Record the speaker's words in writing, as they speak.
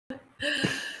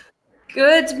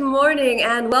Good morning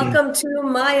and welcome to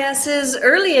My S's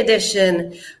early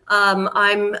edition.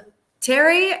 I'm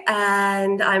Terry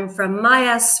and I'm from My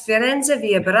S Firenze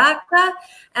via Baracca,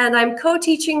 and I'm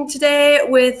co-teaching today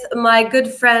with my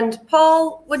good friend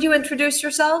Paul. Would you introduce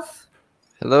yourself?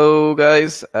 Hello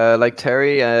guys, like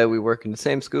Terry, we work in the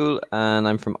same school and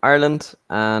I'm from Ireland,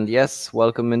 and yes,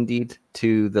 welcome indeed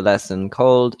to the lesson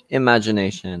called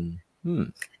Imagination.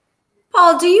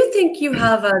 Paul, do you think you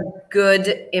have a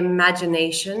good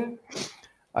imagination?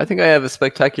 I think I have a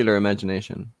spectacular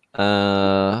imagination.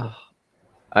 I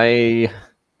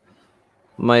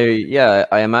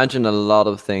imagine a lot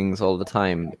of things all the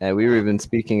time. We were even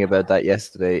speaking about that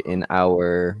yesterday in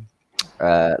our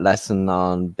lesson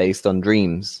on based on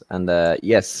dreams, and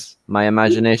yes, my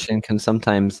imagination can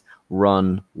sometimes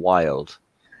run wild.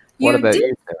 What You about did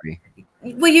you, Terry?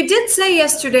 Well, you did say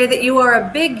yesterday that you are a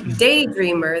big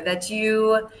daydreamer, that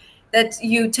you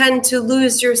tend to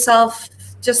lose yourself,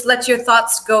 just let your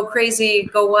thoughts go crazy,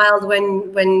 go wild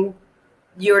when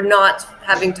you're not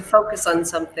having to focus on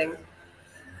something.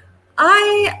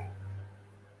 I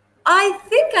I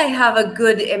think I have a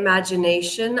good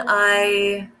imagination.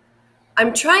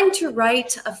 I'm trying to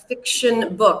write a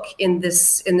fiction book in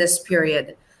this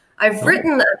period. I've Oh,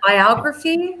 written a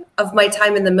biography of my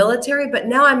time in the military, but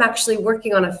now I'm actually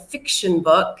working on a fiction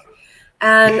book.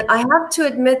 And I have to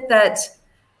admit that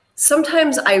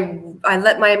sometimes I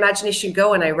let my imagination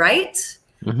go and I write,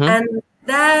 mm-hmm. and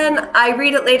then I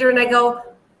read it later and I go,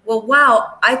 well,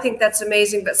 wow, I think that's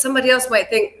amazing, but somebody else might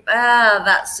think,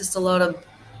 that's just a load of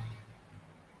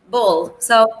bull.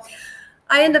 So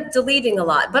I end up deleting a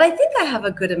lot, but I think I have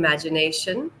a good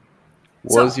imagination.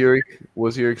 Was So,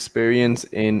 your experience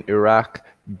in Iraq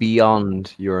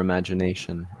beyond your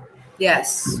imagination?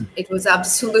 yes, it was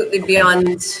absolutely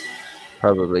beyond.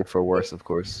 Probably for worse, of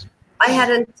course. I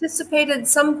had anticipated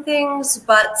some things,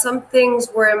 but some things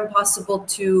were impossible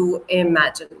to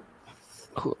imagine.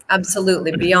 Cool,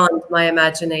 Absolutely beyond my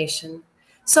imagination. cool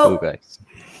So, guys.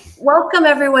 welcome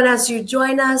everyone as you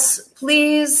join us.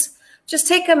 Please just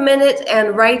take a minute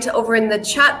and write over in the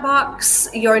chat box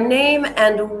your name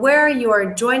and where you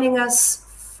are joining us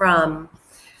from.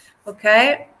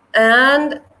 Okay?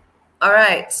 And all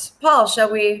right, Paul,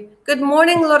 shall we? Good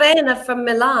morning, Lorena from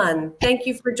Milan. Thank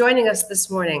you for joining us this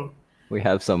morning. We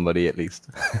have somebody at least.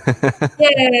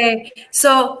 Yay.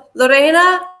 So,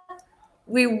 Lorena,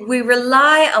 we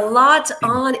rely a lot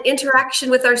on interaction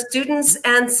with our students,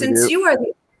 and We since do. you are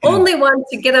the only one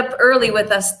to get up early with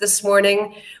us this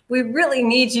morning, we really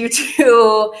need you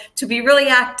to be really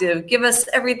active. Give us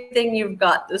everything you've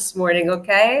got this morning,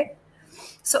 okay?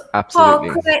 So, Paul,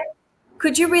 Absolutely.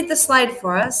 could you read the slide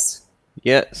for us?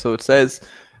 Yeah, so it says,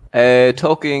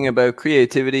 talking about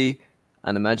creativity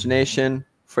and imagination,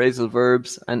 phrasal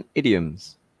verbs, and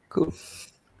idioms. Cool.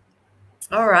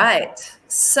 All right.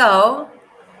 So,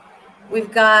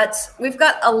 we've got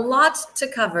a lot to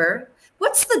cover.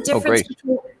 What's the Oh, difference great.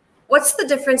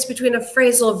 between a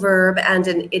phrasal verb and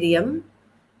an idiom?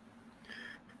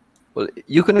 Well,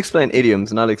 you can explain idioms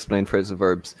and I'll explain phrasal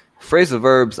verbs. Phrasal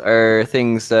verbs are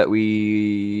things that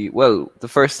the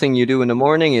first thing you do in the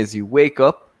morning is you wake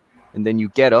up and then you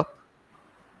get up.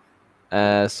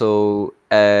 So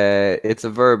it's a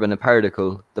verb and a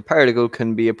particle. The particle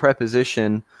can be a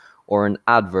preposition or an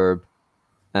adverb.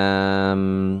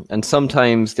 And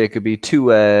sometimes they could be two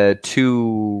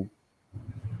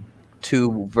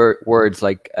words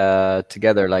like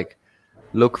together, like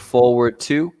look forward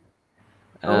to.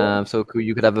 So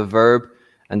you could have a verb,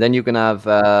 and then you can have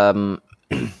some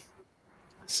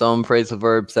phrasal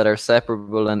verbs that are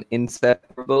separable and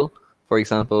inseparable. For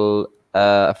example,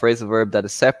 a phrasal verb that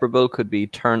is separable could be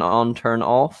turn on, turn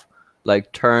off,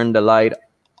 like turn the light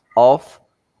off,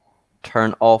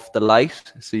 turn off the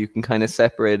light. So you can kind of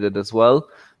separate it as well.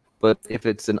 But if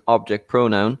it's an object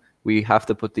pronoun, we have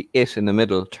to put the it in the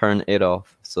middle, turn it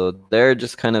off. So they're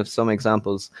just kind of some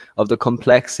examples of the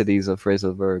complexities of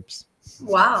phrasal verbs.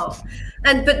 Wow.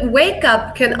 But wake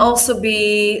up can also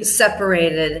be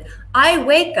separated. I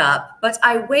wake up, but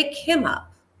I wake him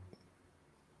up.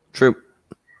 True.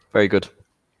 Very good.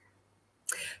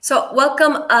 So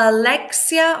welcome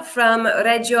Alexia from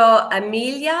Reggio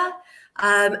Emilia.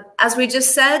 As we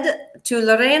just said to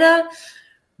Lorena,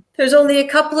 there's only a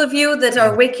couple of you that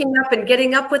are waking up and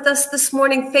getting up with us this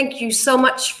morning. Thank you so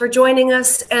much for joining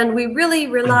us. And we really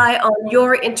rely on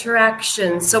your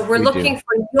interaction. So we're looking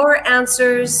for your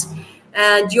answers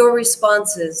and your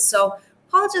responses. So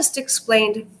Paul just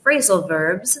explained phrasal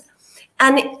verbs.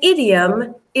 An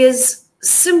idiom is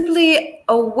simply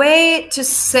a way to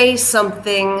say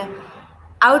something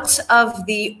out of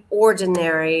the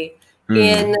ordinary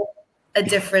in a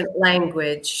different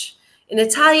language. In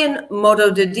Italian,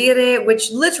 modo di dire,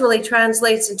 which literally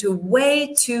translates into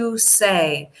way to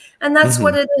say. And that's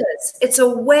what it is. It's a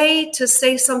way to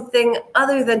say something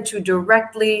other than to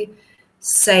directly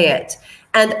say it.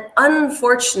 And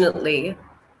unfortunately,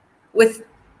 with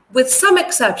some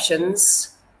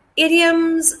exceptions,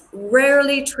 idioms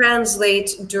rarely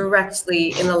translate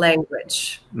directly in a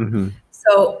language.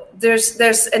 So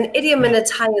there's an idiom in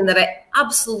Italian that I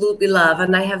absolutely love,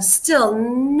 and I have still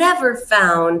never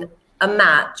found a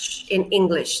match in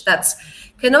English. That's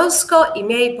conosco I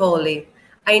miei polli.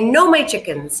 I know my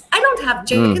chickens. I don't have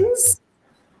chickens,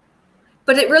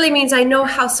 but it really means I know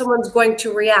how someone's going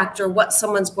to react or what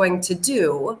someone's going to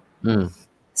do.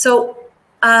 So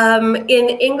in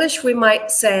English, we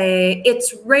might say,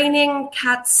 it's raining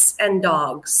cats and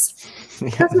dogs.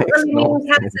 It doesn't really mean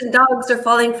cats and dogs are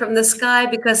falling from the sky,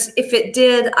 because if it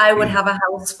did, I would have a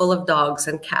house full of dogs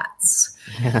and cats.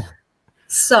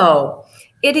 So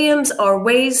idioms are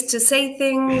ways to say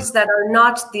things that are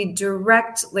not the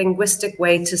direct linguistic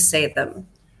way to say them.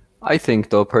 I think,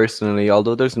 though, personally,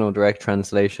 although there's no direct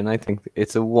translation, I think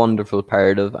it's a wonderful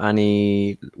part of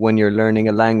when you're learning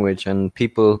a language. And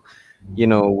people, you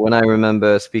know, when I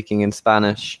remember speaking in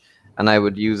Spanish and I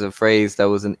would use a phrase that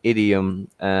was an idiom,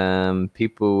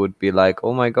 people would be like,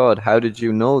 oh my God, how did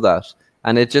you know that?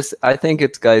 And I think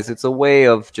it's a way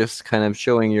of just kind of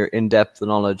showing your in-depth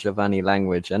knowledge of any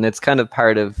language. And it's kind of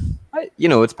part of,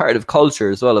 it's part of culture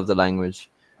as well of the language.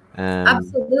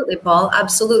 Absolutely, Paul.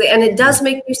 Absolutely. And it does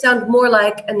make you sound more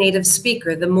like a native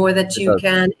speaker, the more that you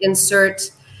can insert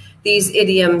these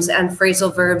idioms and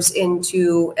phrasal verbs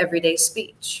into everyday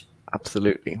speech.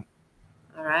 Absolutely.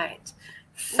 All right.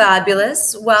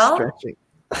 Fabulous. Well, stretching.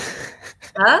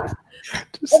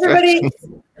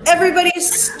 Everybody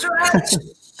stretch.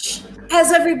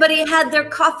 Has everybody had their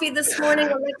coffee this morning,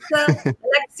 Alexa?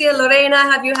 Alexia, Lorena,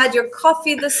 have you had your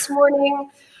coffee this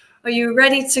morning? Are you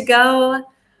ready to go?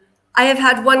 I have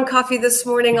had one coffee this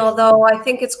morning, although I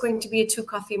think it's going to be a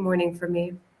 2-coffee morning for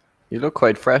me. You look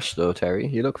quite fresh, though, Terry.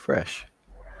 You look fresh.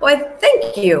 Well,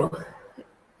 thank you.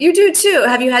 You do, too.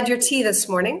 Have you had your tea this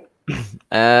morning?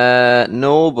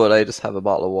 No, but I just have a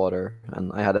bottle of water,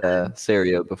 and I had a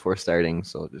cereal before starting,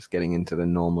 so just getting into the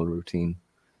normal routine.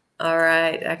 All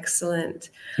right,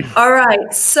 excellent. All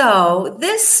right, so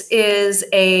this is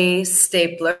a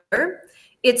stapler.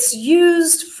 It's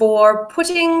used for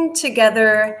putting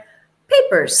together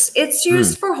papers. It's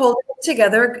used for holding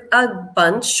together a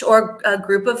bunch or a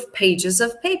group of pages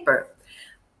of paper.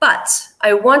 But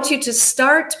I want you to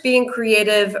start being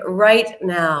creative right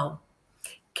now.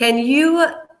 Can you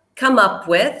come up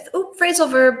with, phrasal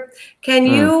verb, can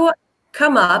you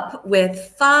come up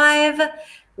with 5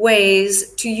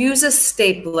 ways to use a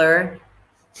stapler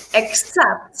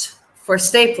except for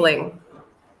stapling?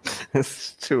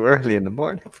 It's too early in the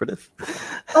morning for this.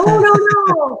 Oh,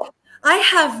 no. I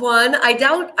have one. I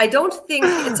don't think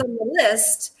it's on the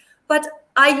list, but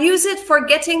I use it for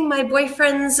getting my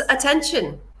boyfriend's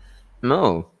attention.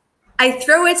 No. I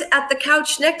throw it at the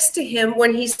couch next to him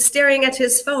when he's staring at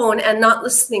his phone and not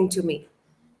listening to me.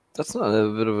 That's not a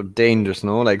bit of a dangerous,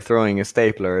 no? Like throwing a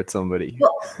stapler at somebody.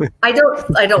 Well, I don't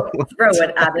throw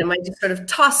it at him. I just sort of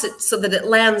toss it so that it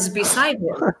lands beside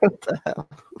him. What the hell?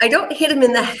 I don't hit him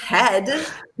in the head.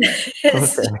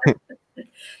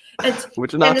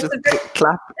 Would you not just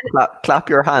clap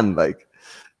your hand like?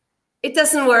 It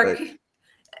doesn't work. Like,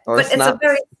 or but snap,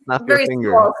 it's a very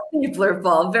small stapler,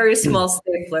 Paul. Very small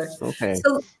stapler. Okay.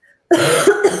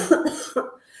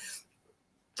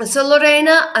 So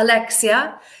Lorena,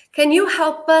 Alexia, can you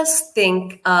help us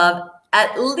think of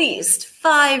at least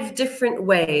 5 different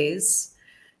ways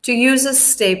to use a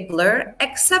stapler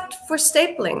except for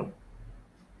stapling?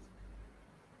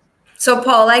 So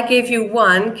Paul, I gave you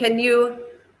one. Can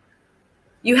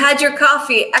you had your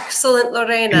coffee. Excellent,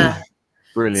 Lorena.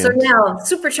 Brilliant. So now,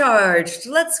 supercharged.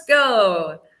 Let's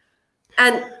go.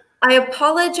 And I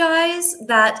apologize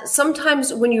that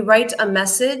sometimes when you write a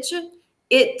message,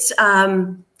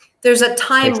 there's a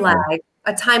time lag,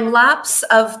 a time lapse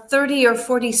of 30 or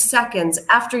 40 seconds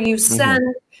after you send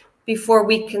before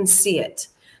we can see it.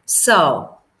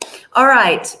 So, all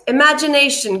right,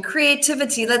 imagination,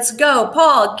 creativity, let's go.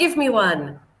 Paul, give me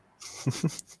one.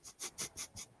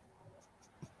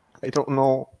 I don't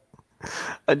know.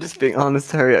 I'm just being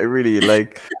honest, Harry. I really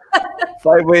like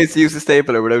 5 ways to use a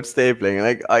stapler without stapling.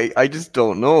 Like I just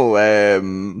don't know.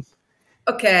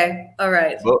 Okay, all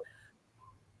right.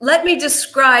 Let me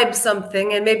describe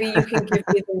something and maybe you can give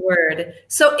me the word.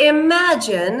 So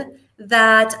imagine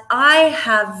that I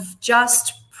have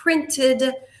just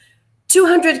printed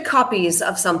 200 copies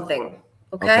of something,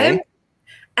 okay?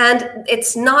 And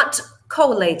it's not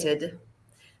collated.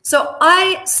 So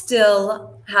I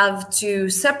still have to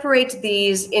separate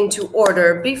these into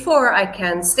order before I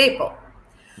can staple.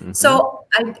 So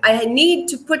I need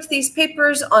to put these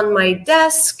papers on my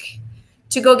desk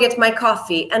to go get my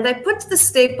coffee. And I put the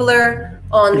stapler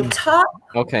on top.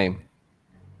 Okay.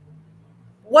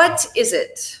 What is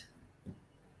it?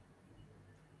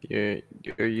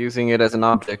 You're using it as an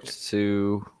object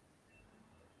to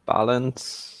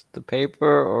balance the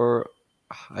paper, or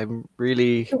I'm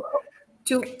really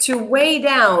To weigh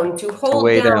down, to hold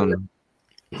weigh down.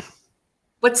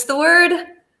 What's the word?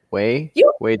 Weigh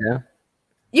down.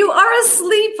 You are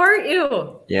asleep, aren't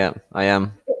you? Yeah, I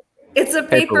am. It's a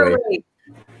paperweight.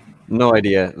 No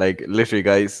idea. Like, literally,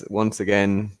 guys, once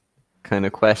again, kind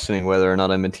of questioning whether or not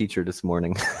I'm a teacher this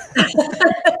morning.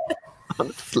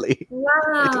 Honestly.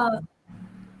 Wow.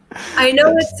 I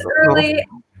know it's early.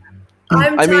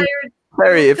 I'm tired. Mean,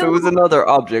 Harry, if it was another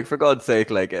object, for God's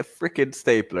sake, like a freaking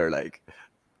stapler, like,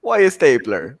 why a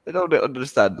stapler? I don't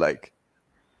understand, like.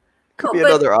 Could be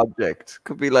another object.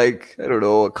 Could be like, I don't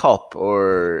know, a cup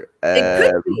or...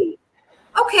 it could be.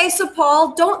 Okay, so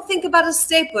Paul, don't think about a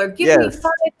stapler. Give me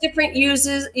 5 different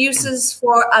uses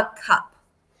for a cup.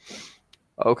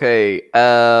 Okay.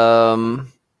 A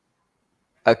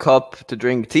cup to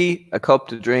drink tea, a cup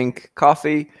to drink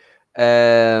coffee,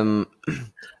 a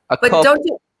cup...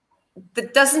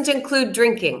 that doesn't include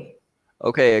drinking.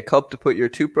 Okay, a cup to put your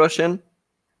toothbrush in.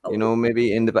 You know,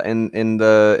 maybe in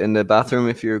the bathroom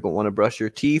if you want to brush your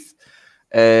teeth.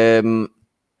 A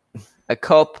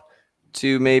cup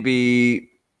to maybe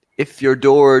if your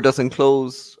door doesn't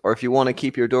close, or if you want to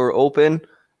keep your door open,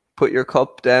 put your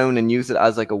cup down and use it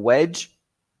as like a wedge.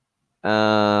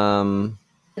 Doorstop,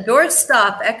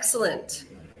 excellent.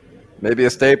 Maybe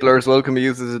a stapler as well can be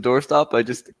used as a doorstop.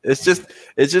 It's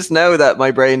just now that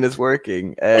my brain is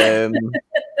working.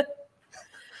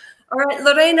 All right,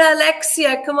 Lorena,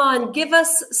 Alexia, come on, give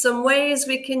us some ways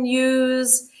we can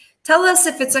use. Tell us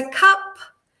if it's a cup.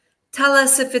 Tell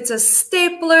us if it's a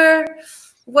stapler.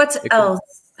 What else?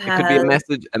 It could be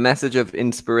a message of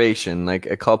inspiration. Like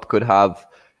a cup could have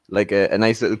like a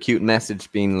nice little cute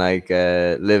message being like,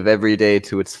 live every day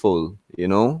to its full, you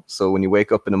know? So when you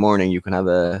wake up in the morning, you can have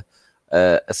a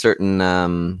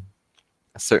certain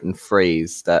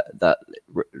phrase that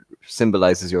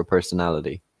symbolizes your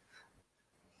personality.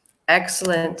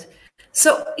 Excellent.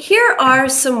 So here are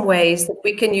some ways that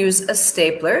we can use a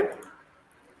stapler.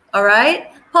 All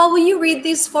right. Paul, will you read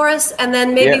these for us? And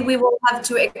then maybe we will have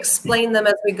to explain them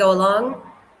as we go along.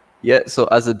 Yeah. So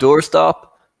as a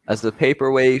doorstop, as a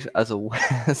paperweight, as a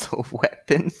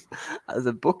weapon, as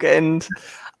a bookend,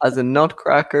 as a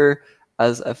nutcracker,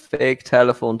 as a fake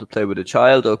telephone to play with a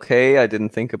child. Okay, I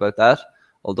didn't think about that,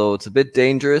 although it's a bit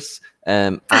dangerous.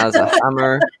 As a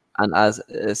hammer. And as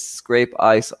a scrape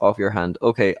ice off your hand.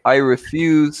 Okay, I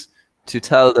refuse to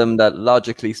tell them that,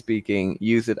 logically speaking,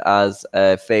 use it as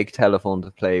a fake telephone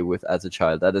to play with as a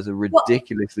child. That is a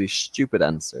ridiculously stupid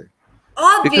answer.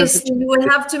 Obviously, you would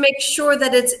have to make sure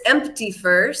that it's empty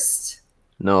first.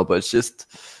 No, but it's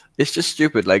just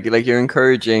stupid. Like you're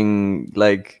encouraging,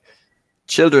 like,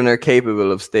 children are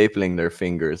capable of stapling their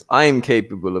fingers. I'm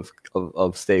capable of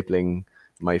stapling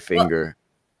my finger.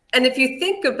 And if you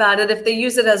think about it, if they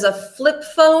use it as a flip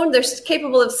phone, they're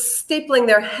capable of stapling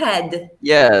their head.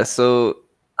 Yeah, so...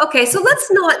 Okay, so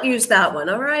let's not use that one,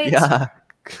 all right? Yeah.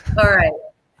 All right.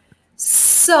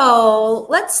 So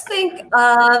let's think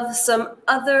of some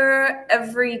other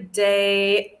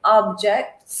everyday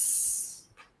objects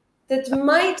that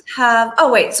might have... Oh,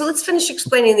 wait, so let's finish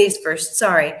explaining these first.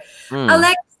 Sorry.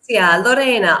 Alexia,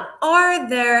 Lorena, are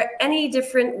there any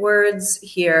different words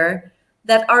here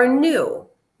that are new?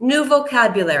 New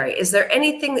vocabulary. Is there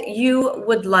anything that you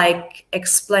would like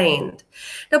explained?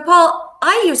 Now, Paul,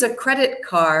 I use a credit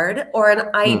card or an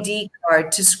ID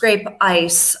card to scrape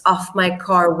ice off my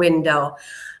car window.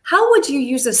 How would you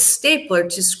use a stapler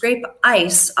to scrape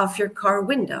ice off your car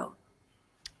window?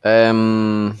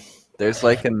 There's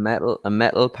like a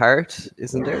metal part,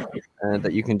 isn't there?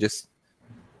 That you can just...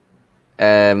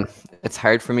 it's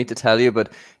hard for me to tell you,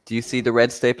 but do you see the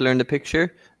red stapler in the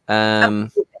picture?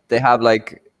 They have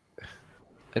like...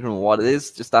 I don't know what it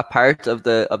is. Just that part of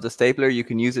the stapler. You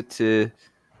can use it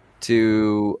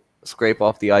to scrape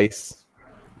off the ice,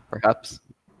 perhaps.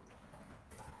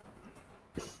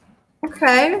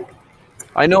 Okay.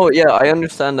 I know. Yeah, I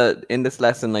understand that in this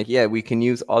lesson, like, yeah, we can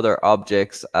use other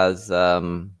objects as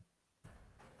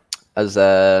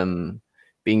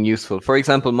being useful. For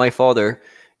example, my father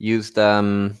used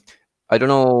I don't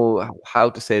know how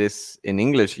to say this in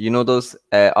English. You know those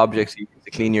objects you use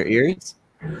to clean your ears?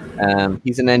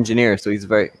 He's an engineer, so he's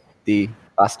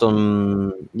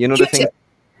Baston, you know the thing? Q-tip.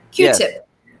 Yeah, Q-tip.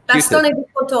 Q-tip. Bastone di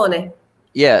cotone.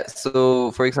 Yeah,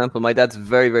 so for example, my dad's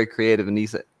very, very creative in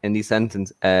these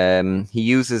sentences. He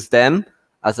uses them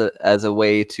as a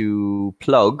way to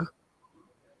plug.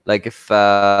 Like if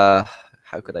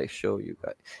how could I show you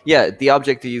guys? Yeah, the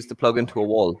object he used to plug into a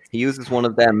wall. He uses one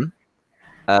of them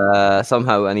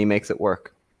somehow, and he makes it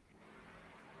work.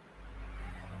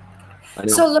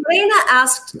 So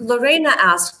Lorena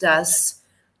asked us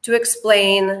to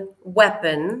explain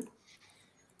weapon.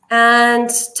 And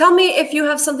tell me if you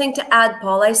have something to add,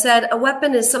 Paul. I said a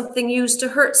weapon is something used to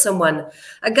hurt someone.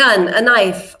 A gun, a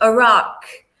knife, a rock,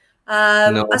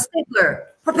 No, a stapler.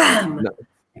 Bam!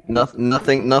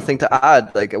 nothing to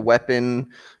add. Like a weapon,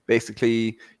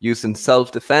 basically used in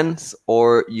self-defense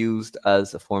or used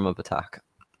as a form of attack.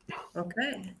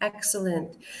 Okay,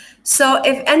 excellent. So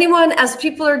if anyone, as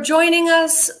people are joining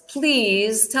us,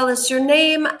 please tell us your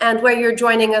name and where you're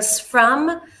joining us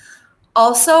from.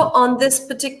 Also, on this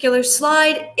particular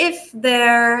slide, if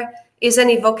there is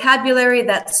any vocabulary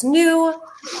that's new,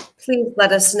 please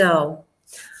let us know.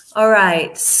 All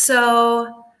right,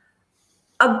 so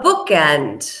a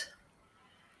bookend.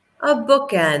 A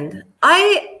bookend.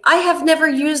 I have never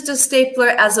used a stapler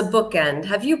as a bookend.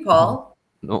 Have you, Paul?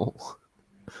 No.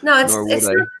 No, it's Nor would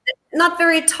I. not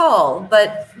very tall,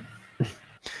 but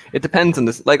It depends on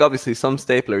this. Like obviously, some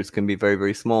staplers can be very,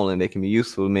 very small, and they can be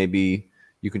useful. Maybe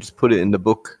you can just put it in the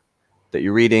book that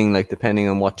you're reading, like depending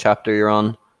on what chapter you're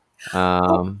on.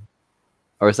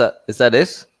 Or is that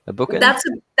it? A bookend?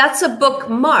 That's a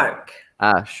bookmark.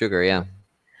 Ah, sugar, yeah.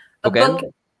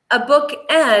 Bookend? A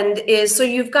bookend is so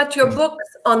you've got your books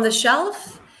on the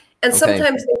shelf, and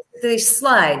sometimes they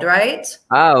slide, right?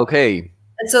 Ah, okay.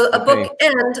 And so a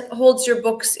bookend holds your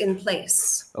books in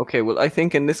place. Okay, well, I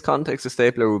think in this context, a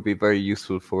stapler would be very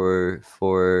useful for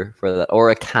that,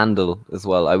 or a candle as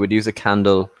well. I would use a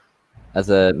candle as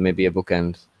maybe a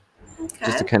bookend,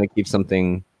 just to kind of keep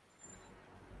something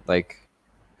like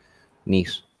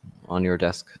neat on your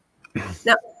desk.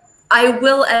 Now, I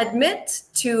will admit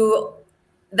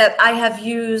that I have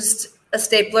used a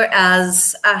stapler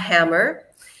as a hammer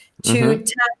to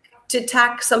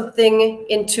tack something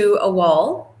into a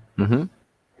wall. But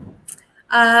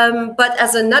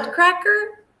as a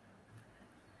nutcracker,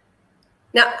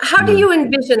 now, how do you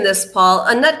envision this, Paul?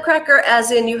 A nutcracker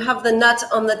as in you have the nut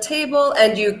on the table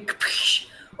and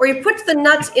or you put the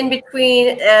nut in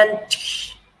between and...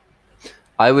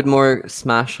 I would more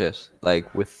smash it,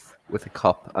 like with a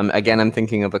cup. Again, I'm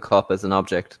thinking of a cup as an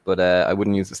object, but I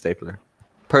wouldn't use a stapler,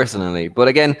 personally. But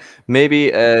again,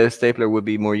 maybe a stapler would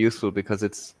be more useful because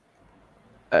it's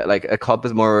like a cup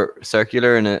is more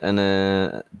circular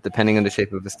and depending on the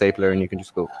shape of the stapler, and you can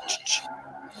just go...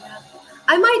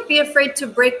 I might be afraid to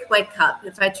break my cup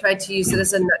if I tried to use it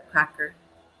as a nutcracker.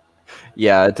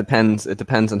 Yeah, it depends. It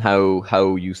depends on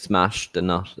how you smash the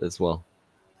nut as well.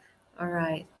 All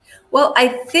right. Well, I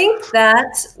think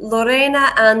that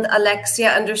Lorena and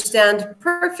Alexia understand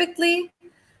perfectly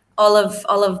all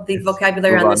of the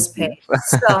vocabulary on this page.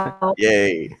 So,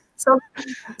 yay. So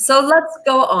let's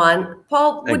go on.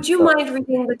 Paul, would you mind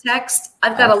reading the text?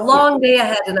 I've got a long day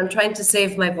ahead and I'm trying to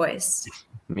save my voice.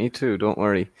 Me too, don't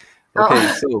worry.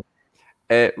 Okay, so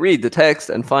read the text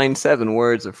and find 7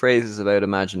 words or phrases about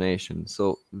imagination.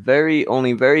 So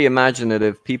only very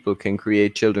imaginative people can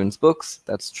create children's books.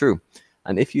 That's true.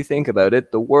 And if you think about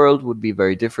it, the world would be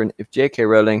very different if J.K.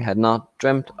 Rowling had not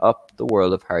dreamt up the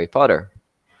world of Harry Potter.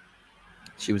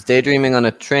 She was daydreaming on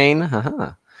a train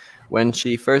when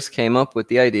she first came up with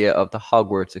the idea of the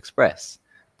Hogwarts Express.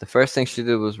 The first thing she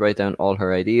did was write down all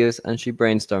her ideas, and she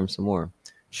brainstormed some more.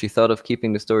 She thought of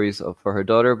keeping the stories for her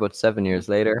daughter, but 7 years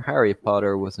later, Harry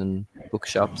Potter was in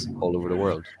bookshops all over the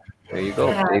world. There you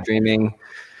go. Daydreaming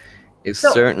is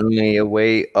certainly a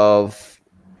way of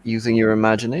using your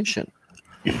imagination.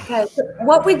 Okay, so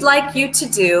what we'd like you to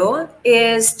do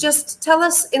is just tell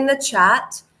us in the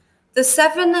chat the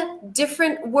 7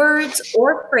 different words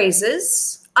or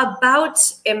phrases about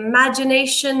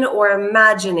imagination or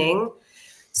imagining.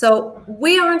 So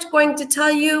we aren't going to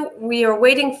tell you. We are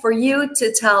waiting for you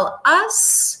to tell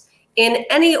us in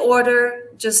any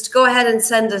order. Just go ahead and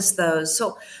send us those.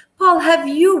 So, Paul, have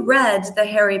you read the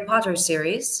Harry Potter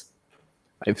series?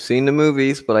 I've seen the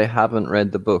movies, but I haven't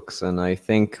read the books. And I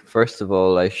think, first of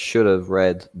all, I should have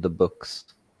read the books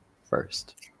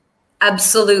first.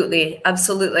 Absolutely.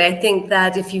 Absolutely. I think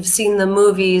that if you've seen the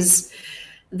movies,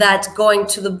 that going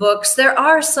to the books, there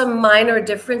are some minor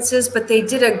differences, but they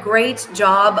did a great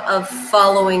job of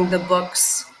following the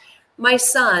books. My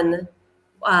son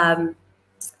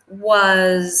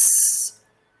was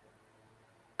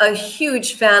a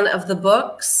huge fan of the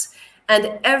books, And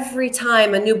every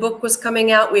time a new book was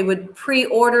coming out, we would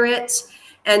pre-order it.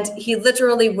 And he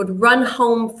literally would run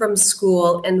home from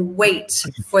school and wait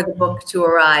for the book to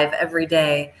arrive every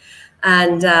day.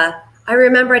 And I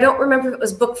remember, I don't remember if it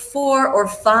was book 4 or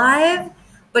 5,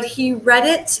 but he read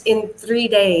it in 3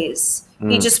 days.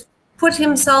 He just put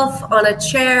himself on a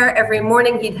chair every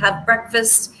morning. He'd have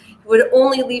breakfast. He would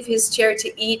only leave his chair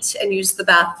to eat and use the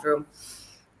bathroom.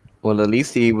 Well, at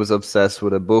least he was obsessed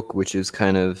with a book, which is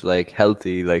kind of like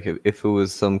healthy. Like if it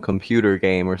was some computer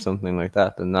game or something like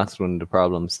that, then that's when the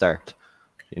problems start.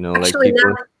 You know, actually, like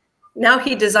people... now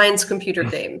he designs computer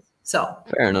games. So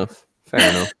fair enough. Fair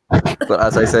enough. But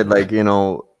as I said, like, you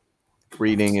know,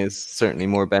 reading is certainly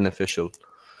more beneficial.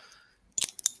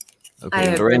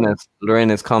 Okay,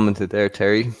 Lorena's commented there,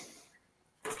 Terry.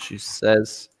 She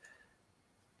says,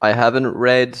 I haven't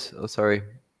read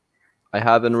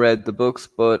the books,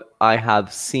 but I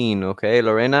have seen. Okay,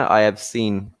 Lorena, I have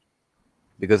seen.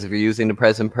 Because if you're using the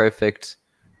present perfect,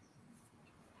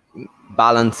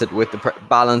 balance it with the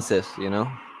balance it, you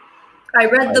know. I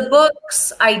read the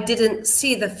books. I didn't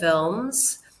see the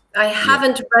films. I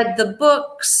haven't read the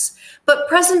books, but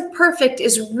present perfect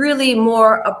is really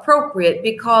more appropriate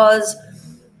because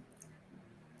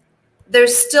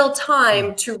there's still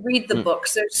time to read the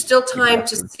books. There's still time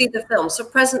to see the film. So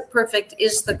present perfect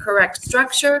is the correct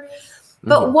structure.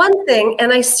 But one thing,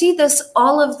 and I see this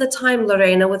all of the time,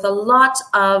 Lorena, with a lot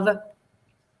of,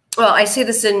 well, I see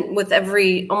this with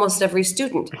almost every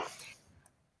student.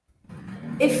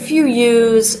 If you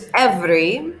use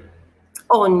every,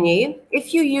 ogni,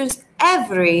 if you use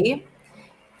every,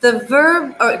 the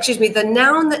verb, or excuse me, the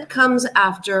noun that comes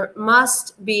after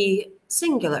must be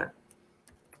singular.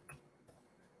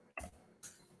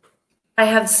 I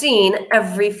have seen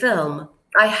every film.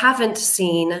 I haven't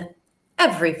seen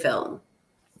every film.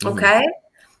 Okay?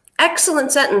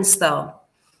 Excellent sentence, though.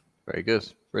 Very good.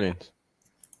 Brilliant.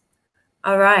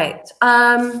 All right.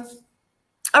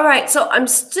 All right, so I'm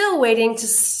still waiting to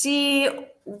see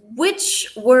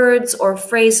which words or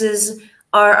phrases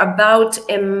are about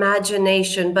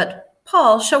imagination. But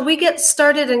Paul, shall we get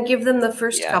started and give them the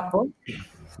first couple?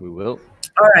 We will.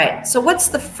 All right, so what's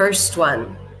the first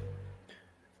one?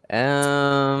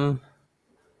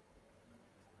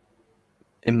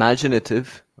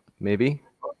 Imaginative, maybe.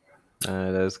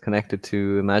 That is connected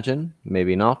to imagine,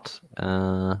 maybe not.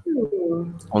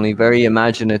 Only very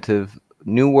imaginative.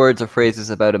 New words or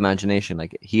phrases about imagination.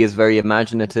 Like he is very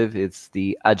imaginative. It's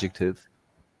the adjective.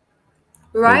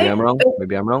 Right. Maybe I'm wrong.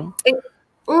 Maybe I'm wrong.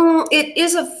 It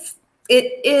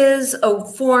is a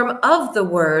form of the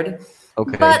word.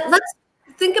 Okay. But let's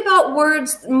think about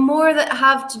words more that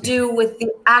have to do with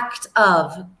the act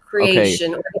of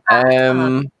creation. Okay. Or the act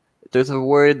of. There's a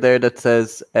word there that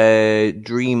says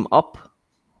dream up.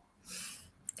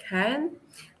 Okay.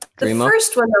 Dream the up.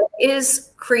 first one though, is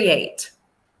create.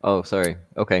 Oh, sorry.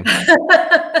 Okay.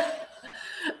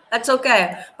 That's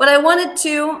okay. But I wanted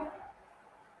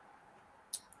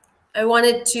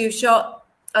to show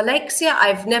Alexia,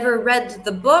 I've never read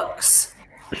the books.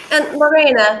 And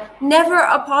Lorena, never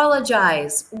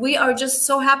apologize. We are just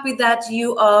so happy that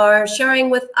you are sharing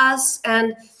with us,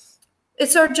 and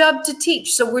it's our job to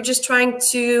teach. So we're just trying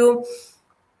to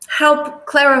help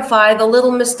clarify the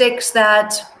little mistakes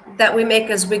that we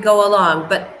make as we go along.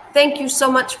 But thank you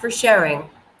so much for sharing.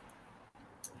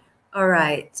 All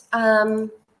right.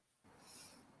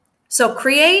 So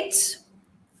create.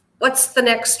 What's the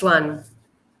next one?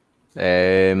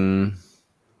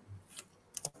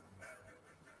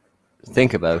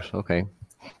 Think about. Okay.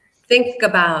 Think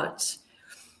about.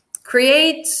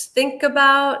 Create, think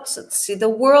about. Let's see. The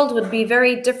world would be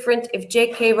very different if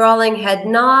J.K. Rowling had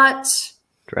not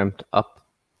dreamt up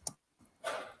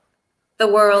the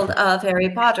world of Harry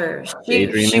Potter. She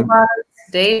was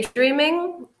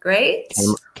daydreaming. Great.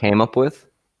 Came up with.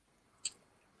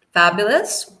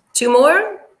 Fabulous. 2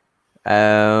 more.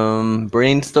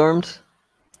 Brainstormed.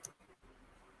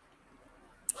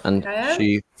 And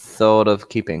she thought of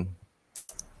keeping.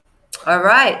 All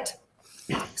right.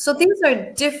 So these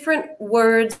are different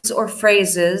words or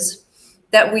phrases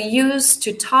that we use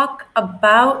to talk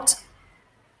about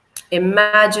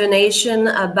imagination,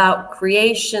 about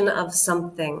creation of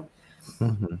something.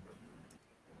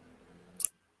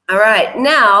 All right.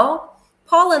 Now,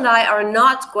 Paul and I are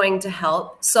not going to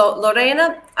help. So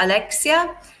Lorena,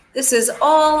 Alexia, this is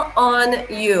all on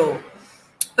you.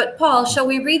 But Paul, shall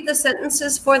we read the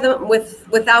sentences for them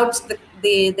without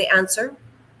the answer?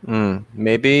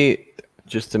 Maybe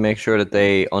just to make sure that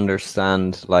they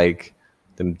understand like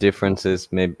the differences.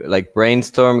 Maybe like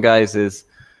brainstorm, guys, is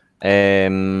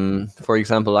for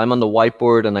example, I'm on the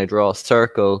whiteboard and I draw a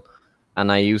circle and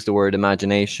I use the word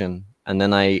imagination. and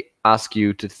then I ask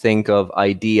you to think of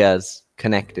ideas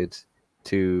connected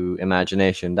to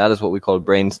imagination. That is what we call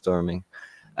brainstorming.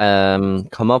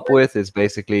 Come up with is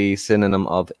basically synonym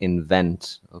of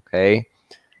invent. Okay.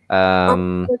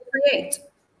 Or create.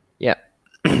 Yeah.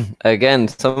 Again,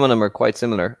 some of them are quite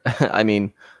similar. I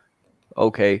mean,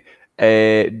 okay.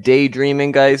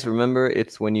 Daydreaming, guys, remember,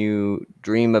 it's when you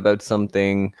dream about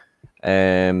something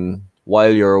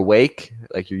while you're awake,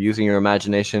 like you're using your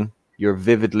imagination. You're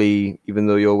vividly, even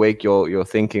though you're awake, you're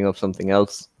thinking of something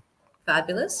else.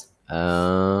 Fabulous.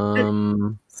 Okay,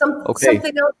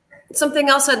 Something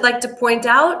else I'd like to point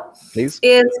out please.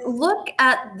 is look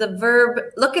at the verb,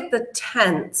 look at the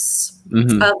tense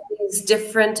of these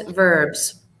different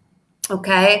verbs.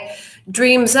 Okay,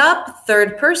 dreams up,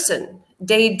 third person.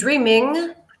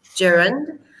 Daydreaming,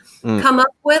 gerund. Come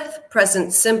up with,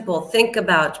 present simple. Think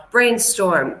about,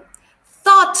 brainstorm.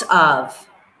 Thought of,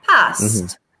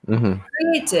 past.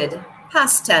 Created,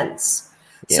 past tense.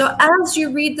 Yeah. So as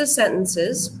you read the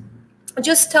sentences,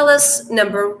 just tell us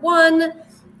number one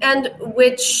and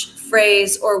which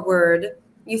phrase or word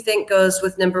you think goes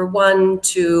with number 1,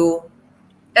 2,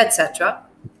 etc.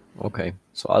 Okay,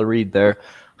 so I'll read there.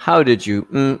 How did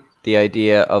you the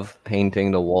idea of painting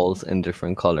the walls in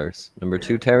different colors? Number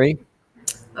 2, Terry.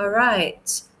 All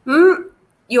right.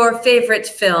 Your favorite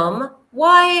film.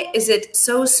 Why is it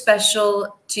so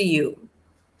special to you?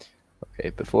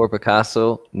 Okay, before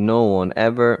Picasso, no one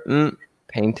ever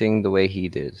painting the way he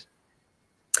did.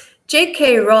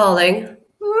 J.K. Rowling.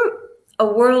 A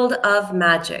world of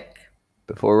magic.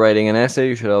 Before writing an essay,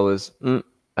 you should always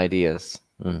ideas.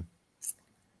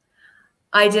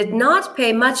 I did not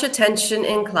pay much attention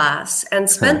in class and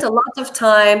spent a lot of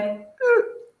time.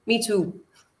 Me too.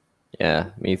 Yeah,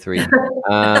 me 3.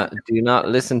 Do not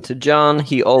listen to John.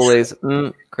 He always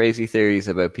crazy theories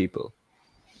about people.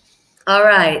 All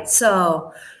right,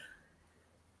 so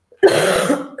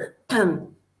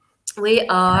we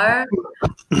are.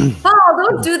 Paul,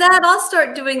 don't do that. I'll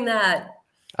start doing that.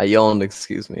 I yawned.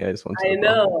 Excuse me. I just want to. I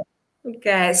know.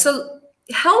 Okay, so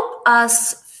help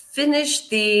us finish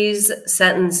these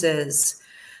sentences.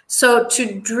 So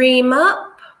to dream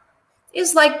up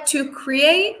is like to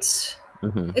create.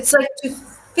 It's like to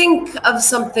think of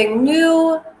something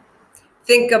new,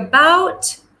 think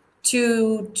about,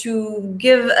 to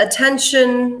give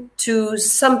attention to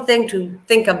something, to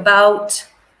think about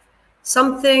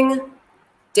something.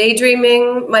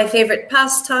 Daydreaming, my favorite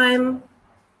pastime,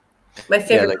 my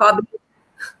favorite hobby.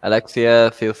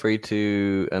 Alexia, feel free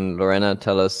to, and Lorena,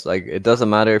 tell us, like, it doesn't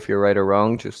matter if you're right or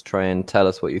wrong, just try and tell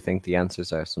us what you think the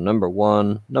answers are. So number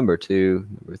 1, number 2,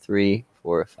 number 3,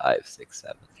 4, 5, 6,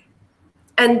 7.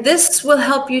 And this will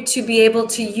help you to be able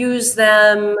to use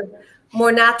them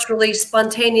more naturally,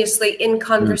 spontaneously in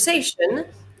conversation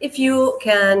if you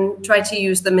can try to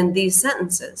use them in these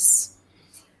sentences.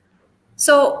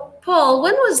 So, Paul,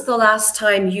 when was the last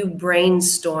time you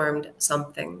brainstormed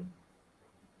something?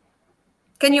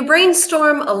 Can you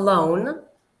brainstorm alone?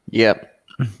 Yep.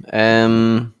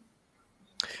 When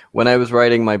I was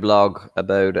writing my blog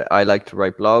about, I like to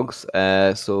write blogs.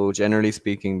 So generally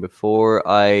speaking, before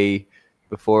I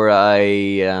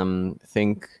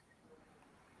think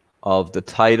of the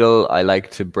title, I like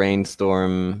to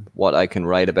brainstorm what I can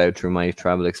write about through my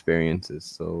travel experiences.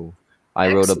 So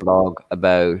I wrote a blog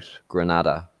about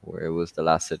Granada, where it was the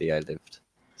last city I lived.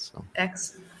 So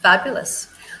excellent.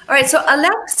 Fabulous. All right, so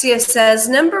Alexia says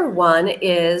number 1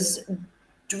 is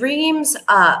dreams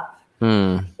up.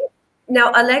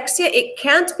 Now, Alexia, it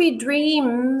can't be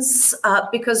dreams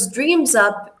up because dreams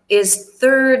up is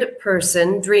third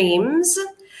person dreams,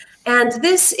 and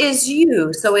this is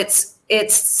you, so it's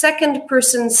second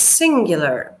person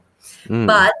singular.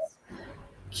 But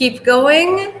keep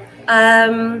going.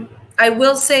 I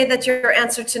will say that your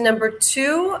answer to number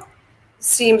 2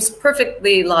 seems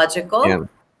perfectly logical. Yeah,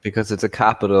 because it's a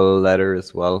capital letter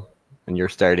as well, and you're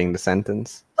starting the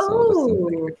sentence. So that's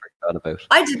something I forgot about.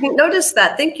 I didn't notice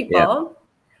that. Thank you, Paul.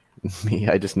 Me,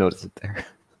 I just noticed it there.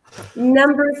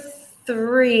 Number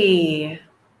 3.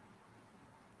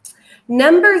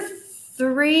 Number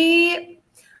 3,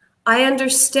 I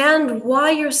understand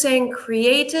why you're saying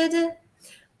created,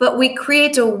 but we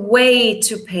create a way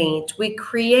to paint. We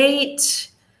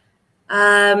create,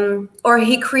 or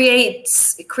he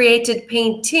created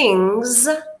paintings,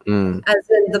 as in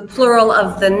the plural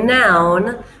of the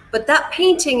noun, but that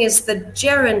painting is the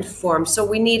gerund form. So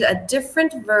we need a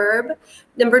different verb.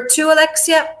 Number 2,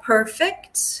 Alexia,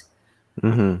 perfect.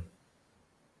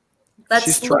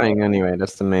 She's trying anyway.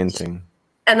 That's the main thing.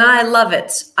 And I love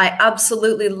it. I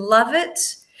absolutely love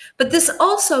it. But this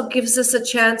also gives us a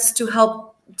chance to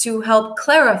help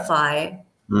clarify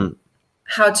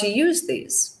how to use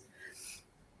these.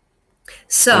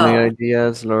 So, any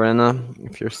ideas, Lorena,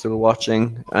 if you're still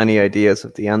watching? Any ideas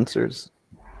of the answers?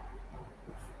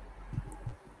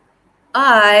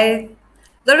 Lorena,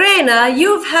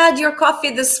 you've had your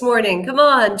coffee this morning. Come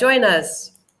on, join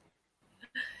us.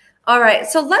 All right,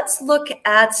 so let's look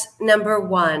at number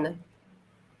 1.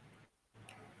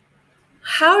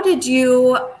 How did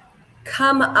you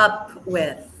come up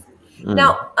with?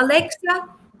 Now, Alexia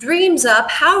dreams up.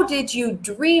 How did you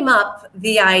dream up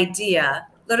the idea?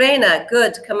 Lorena,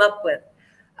 good, come up with.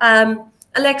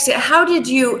 Alexia, how did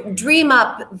you dream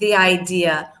up the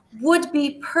idea? Would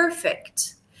be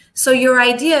perfect. So your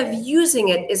idea of using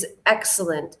it is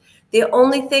excellent. The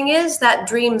only thing is that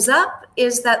dreams up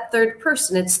is that third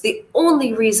person. It's the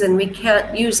only reason we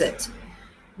can't use it.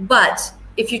 But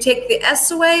if you take the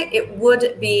S away, it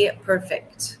would be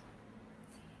perfect.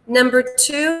 Number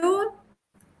 2,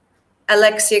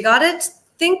 Alexia got it.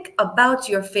 Think about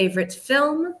your favorite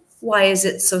film. Why is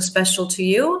it so special to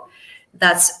you?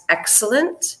 That's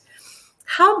excellent.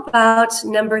 How about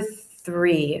number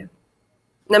 3?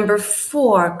 Number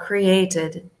 4,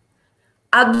 created.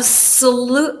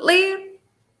 Absolutely.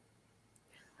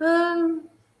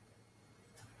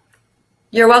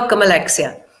 You're welcome,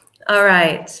 Alexia. All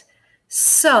right.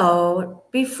 So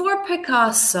before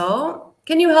Picasso,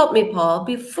 can you help me, Paul?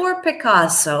 Before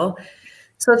Picasso,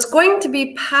 so it's going to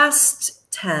be past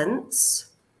tense.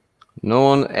 No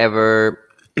one ever...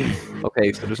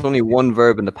 Okay, so there's only one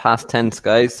verb in the past tense,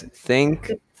 guys.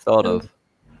 Think, thought of.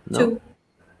 No? 2.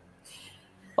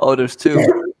 Oh, there's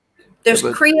 2. There's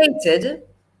created,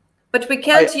 but we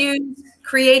can't use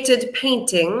created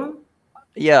painting.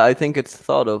 Yeah, I think it's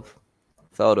thought of.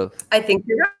 Thought of. I think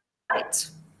you're right.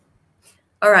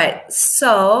 All right,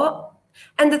 so,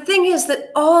 and the thing is that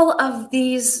all of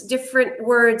these different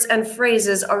words and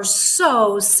phrases are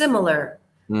so similar.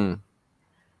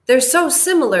 They're so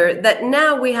similar that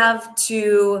now we have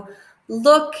to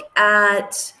look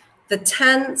at the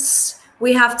tense,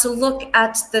 we have to look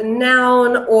at the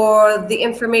noun or the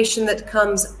information that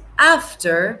comes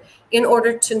after in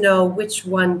order to know which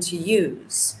one to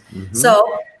use.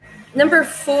 So, number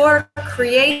 4,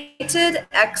 created,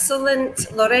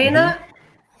 excellent, Lorena.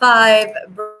 5,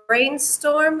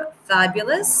 brainstorm,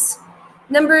 fabulous.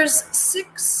 Numbers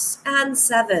 6 and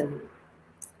 7.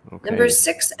 Okay. Numbers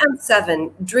 6 and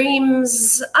 7,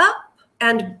 dreams up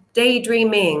and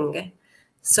daydreaming.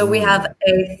 So we have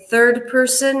a third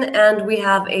person and we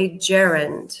have a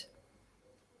gerund.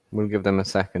 We'll give them a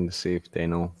second to see if they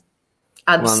know.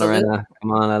 Absolutely. Come on, Lorena.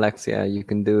 Come on, Alexia. You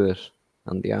can do it.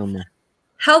 Andiamo.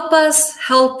 Help us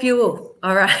help you.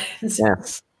 All right.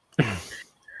 Yes.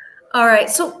 All right.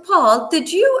 So, Paul,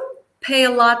 did you pay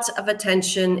a lot of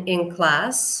attention in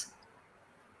class?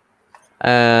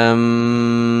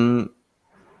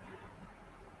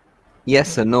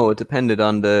 Yes and no. It depended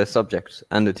on the subject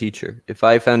and the teacher. If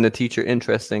I found the teacher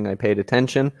interesting, I paid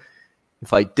attention.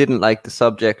 If I didn't like the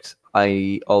subject,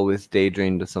 I always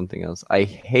daydreamed of something else.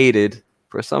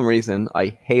 For some reason, I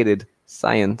hated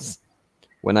science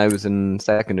when I was in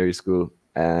secondary school.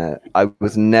 I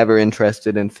was never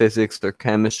interested in physics or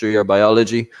chemistry or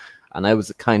biology, and I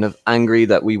was kind of angry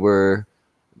that we were,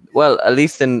 well, at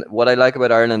least in what I like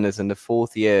about Ireland is in the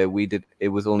 4th year it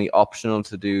was only optional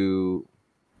to do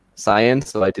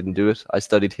science, so I didn't do it. I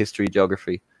studied history,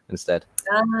 geography instead.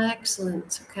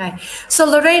 Excellent. Okay. So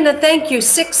Lorena, thank you.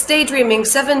 6, daydreaming,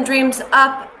 7, dreams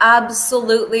up.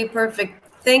 Absolutely perfect.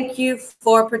 Thank you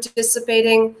for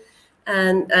participating,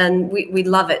 and we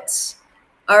love it.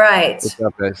 All right. Good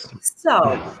job, guys.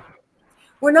 So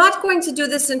we're not going to do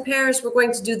this in pairs. We're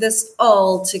going to do this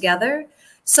all together.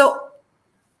 So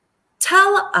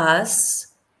tell us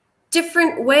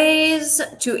different ways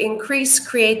to increase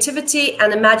creativity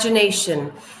and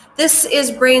imagination. This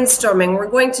is brainstorming. We're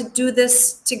going to do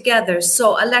this together.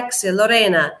 So Alexia,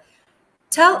 Lorena,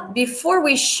 before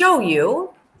we show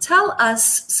you, tell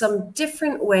us some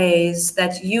different ways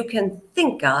that you can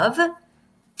think of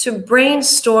to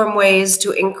brainstorm ways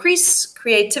to increase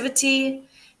creativity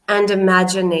and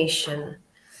imagination.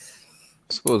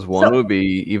 I suppose one would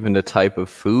be even the type of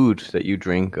food that you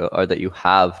drink or that you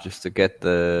have, just to get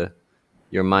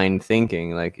your mind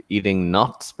thinking. Like eating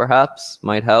nuts perhaps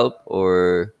might help,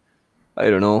 or I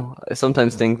don't know. I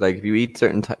sometimes think like if you eat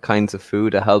certain kinds of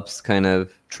food, it helps kind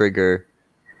of trigger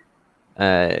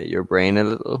your brain a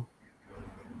little.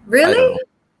 Really?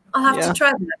 I'll have to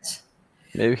try that.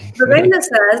 Maybe. Lorena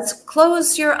says,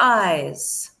 close your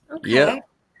eyes. Okay. Yeah.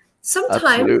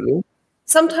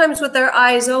 Sometimes with our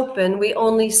eyes open, we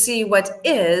only see what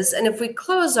is. And if we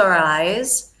close our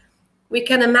eyes, we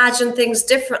can imagine things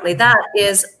differently. That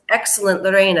is excellent,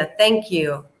 Lorena. Thank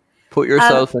you. Put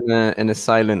yourself in a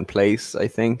silent place, I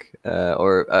think,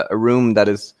 or a room that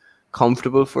is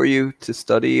comfortable for you to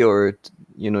study, or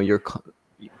you know,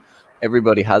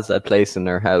 everybody has that place in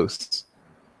their house.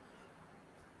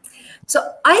 So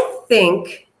I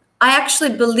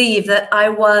actually believe that I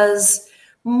was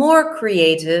more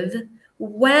creative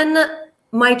when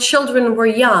my children were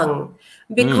young,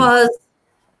 because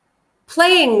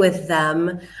playing with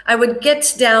them, I would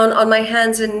get down on my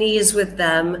hands and knees with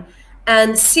them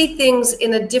and see things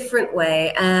in a different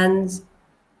way, and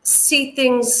see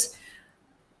things,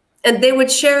 and they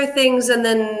would share things, and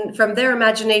then from their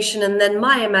imagination, and then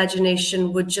my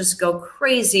imagination would just go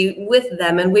crazy with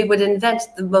them, and we would invent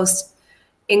the most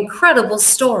incredible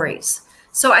stories.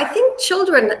 So I think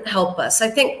children help us. I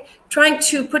think trying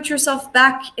to put yourself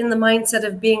back in the mindset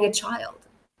of being a child.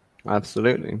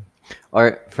 Absolutely.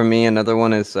 Or for me, another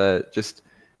one is just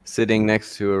sitting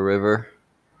next to a river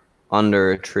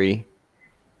under a tree.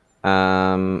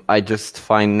 I just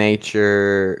find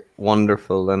nature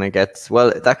wonderful, and it gets,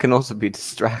 well, that can also be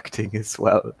distracting as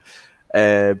well.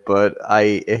 But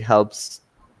it helps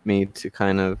me to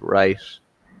kind of write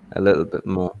a little bit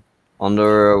more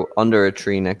under a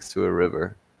tree next to a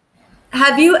river.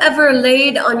 Have you ever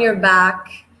laid on your back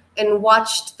and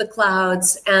watched the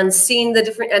clouds and seen the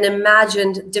different and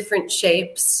imagined different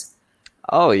shapes?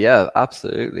 Oh yeah,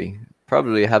 absolutely.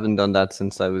 Probably haven't done that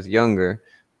since I was younger,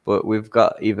 but we've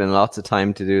got even lots of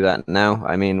time to do that now.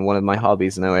 I mean, one of my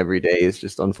hobbies now every day is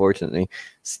just, unfortunately,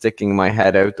 sticking my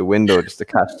head out the window just to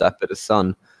catch that bit of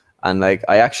sun. And like,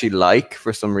 I actually like,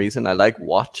 for some reason, I like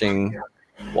watching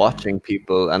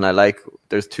people, and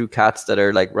there's two cats that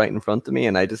are like right in front of me,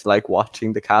 and I just like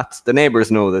watching the cats. The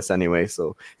neighbors know this anyway,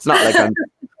 so it's not like I'm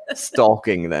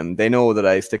stalking them. They know that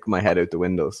I stick my head out the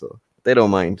window, so they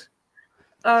don't mind.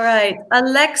 All right,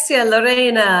 Alexia,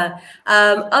 Lorena,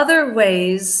 other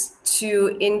ways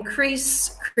to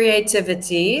increase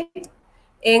creativity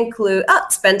include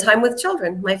spend time with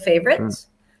children, my favorite.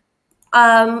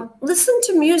 Listen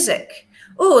to music.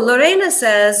 Oh, Lorena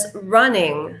says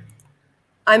running.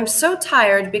 I'm so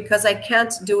tired because I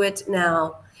can't do it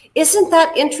now. Isn't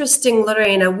that interesting,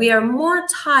 Lorena? We are more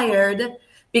tired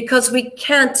because we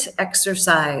can't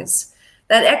exercise.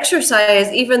 That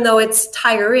exercise, even though it's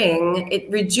tiring, it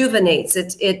rejuvenates,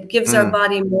 it gives our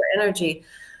body more energy.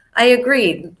 I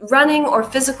agree. Running or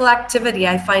physical activity,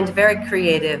 I find very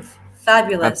creative.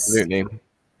 Fabulous. Absolutely.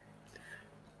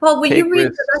 Paul, will you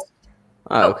read the rest?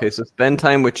 Okay, so spend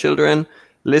time with children,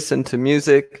 listen to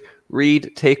music,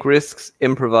 read, take risks,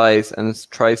 improvise, and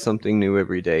try something new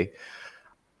every day.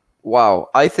 Wow,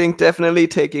 I think definitely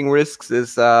taking risks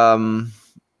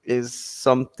is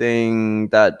something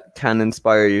that can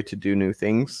inspire you to do new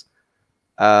things.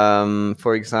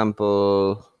 For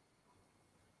example,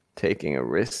 taking a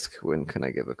risk. When can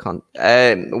I give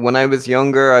when I was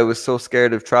younger, I was so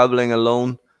scared of traveling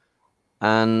alone,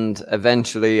 and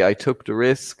eventually I took the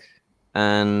risk,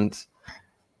 and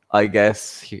I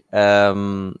guess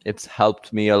it's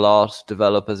helped me a lot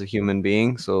develop as a human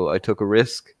being. So I took a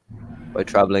risk by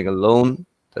traveling alone.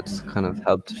 That's kind of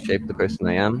helped shape the person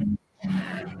I am.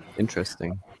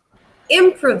 Interesting.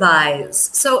 Improvise.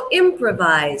 So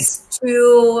improvise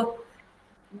to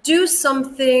do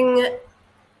something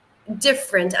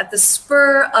different at the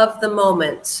spur of the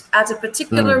moment, at a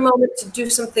particular moment, to do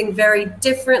something very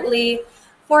differently.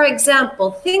 For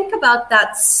example, think about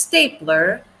that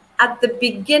stapler at the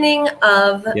beginning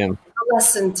of the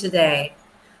lesson today.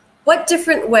 What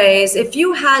different ways, if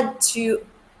you had to,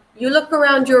 you look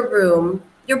around your room,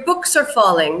 your books are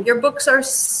falling, your books are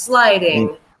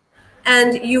sliding,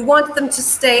 and you want them to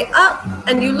stay up,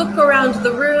 and you look around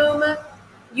the room,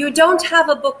 you don't have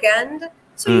a bookend,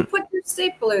 so you put your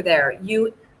stapler there.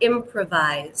 You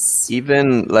improvise.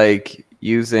 Even like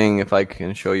using, if I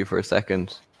can show you for a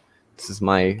second, this is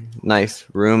my nice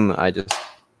room. I just,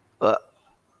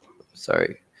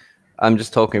 sorry. I'm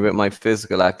just talking about my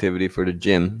physical activity for the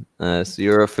gym. So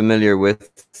you're familiar with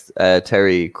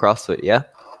Terry CrossFit, yeah?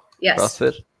 Yes.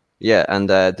 CrossFit? Yeah, and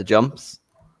the jumps.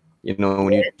 You know,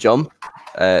 when you jump.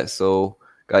 So,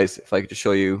 guys, if I could just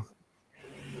show you,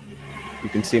 you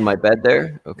can see my bed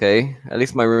there, okay? At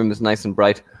least my room is nice and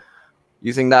bright.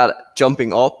 Using that,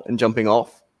 jumping up and jumping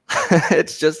off.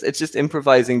 it's just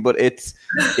improvising, but it's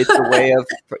a way of,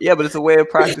 but it's a way of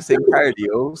practicing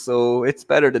cardio, so it's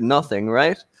better than nothing,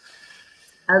 right?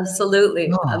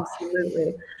 Absolutely,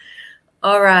 absolutely.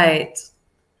 All right.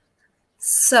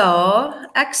 So,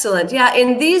 excellent. Yeah,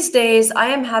 in these days, I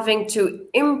am having to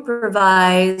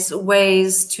improvise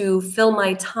ways to fill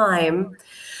my time.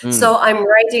 So I'm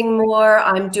writing more,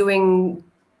 I'm doing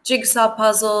jigsaw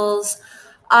puzzles.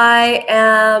 I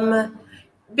am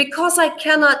because I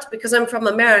cannot, because I'm from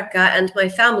America and my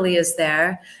family is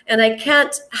there, and I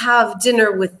can't have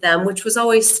dinner with them, which was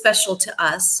always special to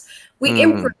us, we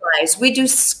improvise. We do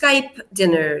Skype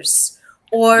dinners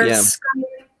or Yeah,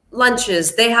 Skype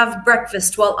lunches. They have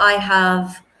breakfast while I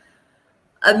have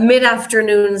a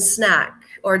mid-afternoon snack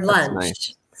or that's nice.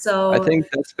 lunch. I So think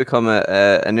that's become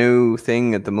a new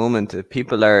thing at the moment.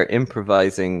 People are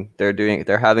improvising.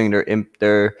 They're having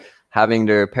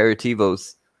their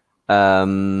aperitivos,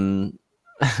 um,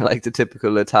 like the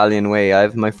typical Italian way. I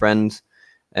have my friend,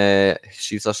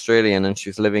 she's Australian and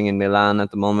she's living in Milan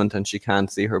at the moment, and she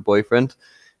can't see her boyfriend.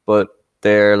 But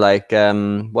they're like,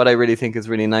 what I really think is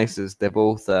really nice is they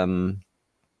both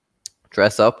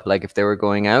dress up like if they were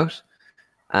going out,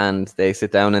 and they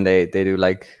sit down and they do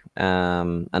like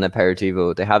an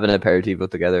aperitivo. They have an aperitivo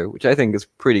together, which I think is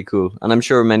pretty cool, and I'm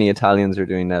sure many Italians are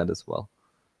doing that as well.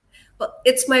 well,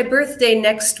 it's my birthday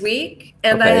next week,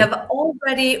 and Okay,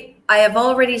 I have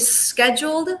already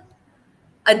scheduled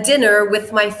a dinner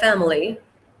with my family.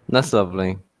 that's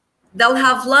lovely. They'll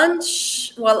have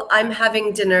lunch while I'm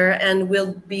having dinner, and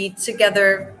we'll be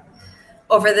together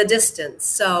over the distance.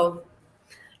 So,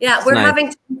 yeah, It's we're nice.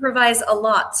 having to improvise a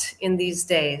lot in these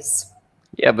days.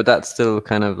 Yeah, but that's still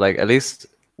kind of like, at least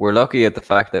we're lucky at the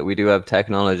fact that we do have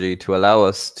technology to allow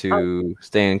us to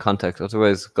stay in contact.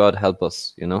 Otherwise, God help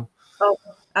us, you know? Oh,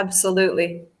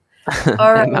 absolutely.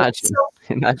 All right. Imagine, So,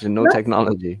 imagine no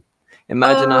technology.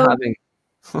 Imagine not having.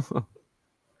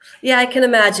 yeah, I can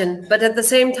imagine. But at the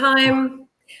same time,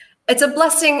 it's a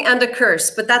blessing and a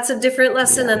curse, but that's a different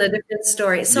lesson Yeah. and a different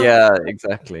story. Yeah,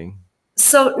 exactly.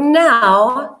 So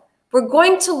now we're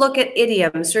going to look at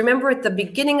idioms. Remember at the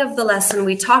beginning of the lesson,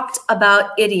 we talked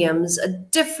about idioms, a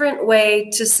different way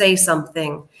to say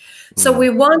something. So we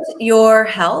want your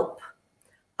help.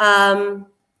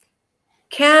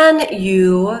 Can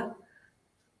you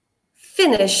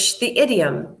finish the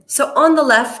idiom? So on the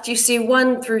left, you see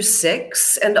 1 through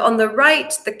 6, and on the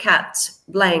right, the cat,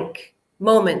 blank,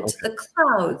 moment, the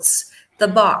clouds, the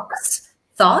box,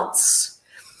 thoughts.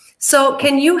 So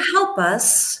can you help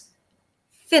us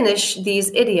finish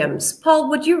these idioms? Paul,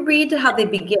 would you read how they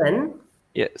begin?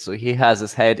 Yeah, so he has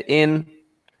his head in,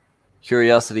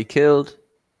 curiosity killed,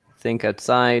 think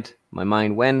outside, my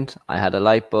mind went, I had a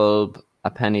light bulb, a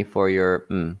penny for your.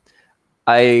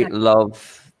 I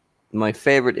love, my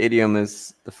favorite idiom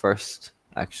is the first,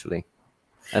 actually.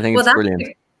 I think Well, it's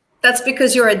brilliant. that's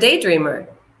because you're a daydreamer.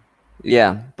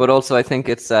 Yeah, but also I think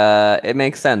it's it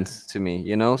makes sense to me,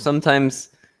 you know? Sometimes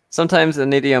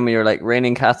an idiom you're like,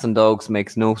 raining cats and dogs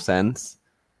makes no sense.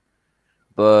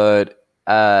 But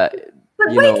But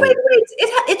you wait, know, wait, wait.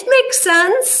 It makes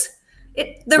sense.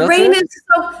 The does rain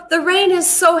it? is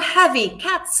so heavy.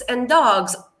 Cats and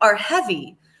dogs are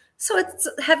heavy, so it's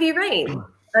heavy rain.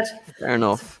 But, Fair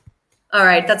enough. all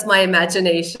right, that's my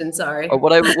imagination. Sorry. Or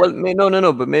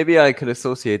no, but maybe I could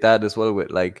associate that as well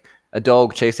with like a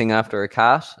dog chasing after a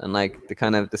cat and like the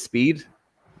kind of the speed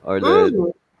or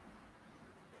the.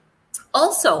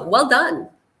 Also, well done.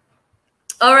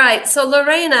 All right, so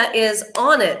Lorena is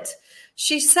on it.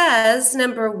 She says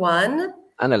number 1.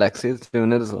 And Alexia's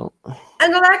doing it as well.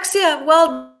 And Alexia,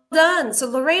 well done. So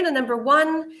Lorena, number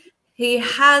 1, he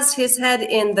has his head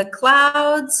in the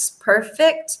clouds.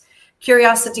 Perfect.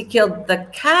 Curiosity killed the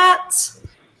cat.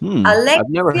 Alexia, I've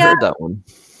never heard that one.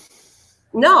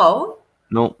 No,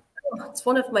 No. it's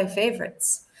one of my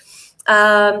favorites.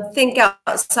 Think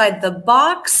outside the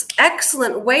box.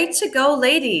 Excellent. Way to go,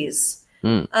 ladies.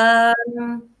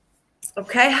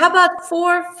 Okay, how about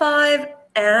 4, 5,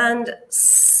 and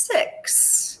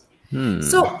 6?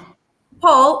 So,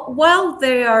 Paul, while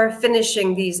they are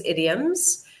finishing these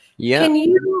idioms, Yeah.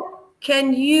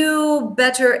 can you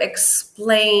better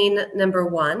explain number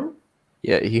 1?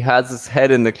 Yeah, he has his head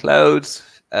in the clouds.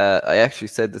 I actually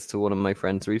said this to one of my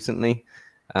friends recently,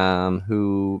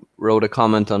 who wrote a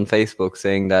comment on Facebook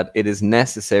saying that it is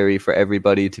necessary for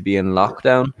everybody to be in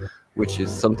lockdown, which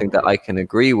is something that I can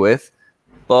agree with.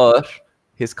 But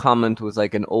his comment was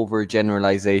like an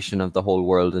overgeneralization of the whole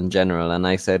world in general. And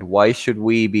I said, why should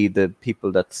we be the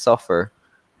people that suffer?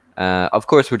 Of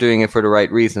course, we're doing it for the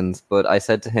right reasons. But I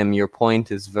said to him, your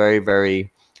point is very,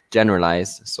 very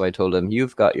generalized. So I told him,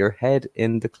 you've got your head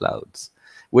in the clouds,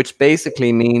 which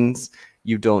basically means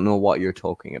you don't know what you're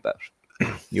talking about.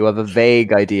 You have a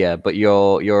vague idea, but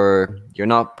you're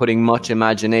not putting much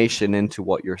imagination into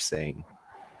what you're saying.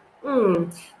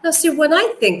 Now, see, when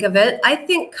I think of it, I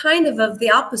think kind of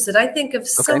the opposite. I think of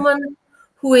someone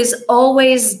who is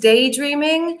always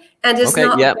daydreaming and is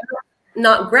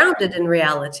not grounded in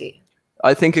reality.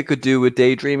 I think it could do with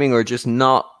daydreaming or just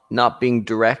not not being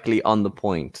directly on the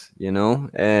point, you know.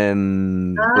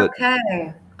 But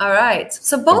Okay. All right.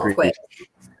 So both agreed. ways.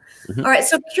 Mhm. All right.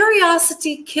 So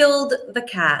curiosity killed the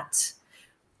cat.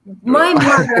 My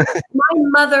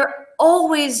mother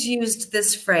always used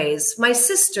this phrase. My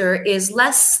sister is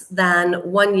less than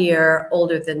 1 year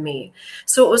older than me.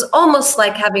 So it was almost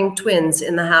like having twins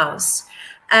in the house.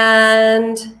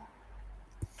 And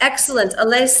excellent.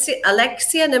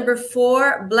 Alexia, number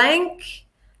 4, blank.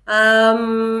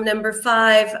 Number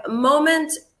 5,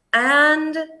 moment.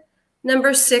 And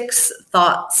number 6,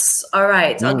 thoughts. All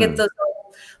right, I'll get those.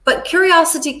 But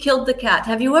curiosity killed the cat.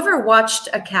 Have you ever watched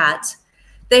a cat?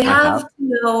 They I have have. to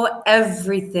know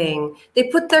everything. They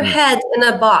put their head in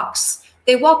a box.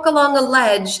 They walk along a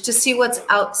ledge to see what's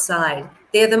outside.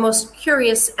 They are the most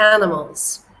curious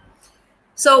animals.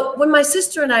 So when my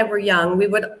sister and I were young, we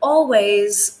would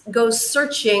always go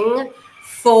searching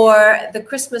for the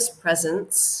Christmas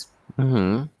presents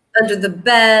Mm-hmm. under the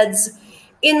beds,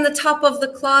 in the top of the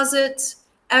closet,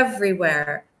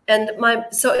 everywhere. And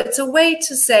so it's a way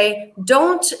to say,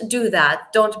 don't do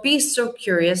that. Don't be so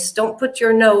curious. Don't put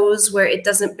your nose where it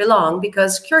doesn't belong,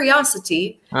 because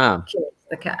curiosity Ah, kills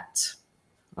the cat.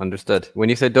 understood. When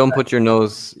you said don't put your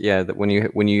nose, yeah, that when you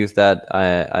use that,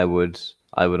 I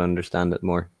would understand it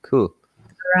more. Cool.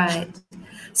 Right.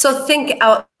 So think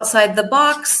outside the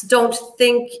box. Don't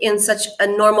think in such a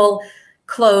normal,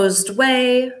 closed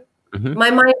way. Mm-hmm.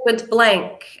 My mind went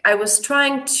blank. I was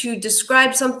trying to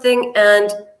describe something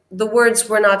and the words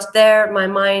were not there. My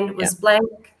mind was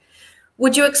blank.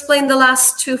 Would you explain the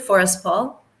last 2 for us,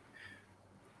 Paul?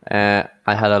 I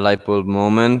had a light bulb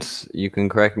moment. You can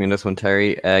correct me on this one,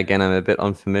 Terry. Again, I'm a bit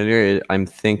unfamiliar. I'm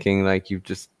thinking like you've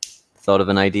just thought of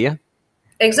an idea.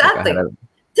 Exactly. Like and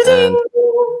Ta-ding!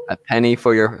 a penny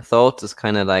for your thoughts is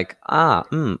kind of like,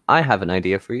 I have an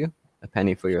idea for you. A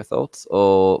penny for your thoughts,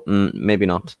 or maybe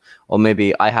not, or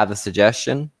maybe I have a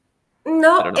suggestion.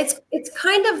 No, it's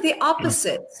kind of the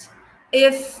opposite.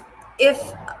 If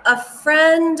a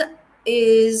friend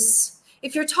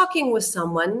if you're talking with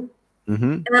someone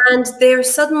Mm-hmm. and they're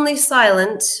suddenly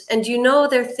silent and you know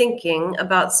they're thinking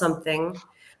about something,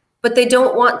 but they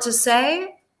don't want to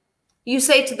say, you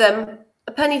say to them,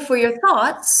 a penny for your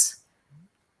thoughts.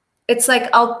 It's like,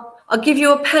 I'll give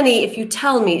you a penny if you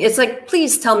tell me. It's like,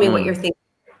 please tell me what you're thinking.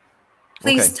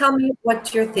 Please tell me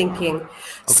what you're thinking.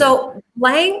 So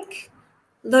blank,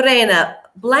 Lorena,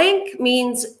 blank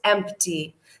means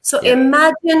empty. So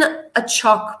imagine a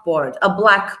chalkboard, a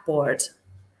blackboard,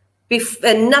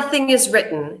 and nothing is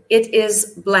written. It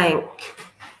is blank.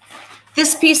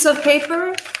 This piece of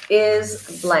paper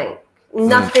is blank.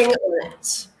 Nothing on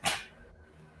it.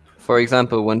 For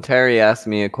example, when Terry asked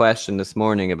me a question this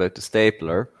morning about the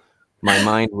stapler, my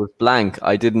mind was blank.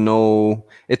 I didn't know.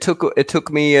 It took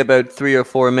me about 3 or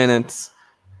 4 minutes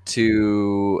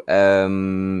to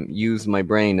use my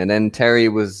brain, and then Terry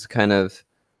was kind of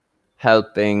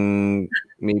helping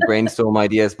me brainstorm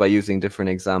ideas by using different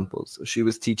examples. So she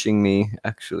was teaching me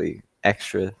actually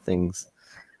extra things.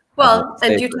 Well,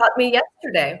 and you taught me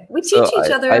yesterday. We teach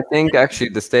each other. I think actually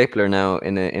the stapler now,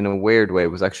 in a weird way,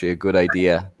 was actually a good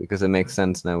idea because it makes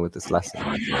sense now with this lesson.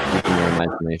 Using your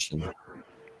imagination.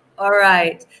 All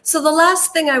right. So the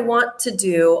last thing I want to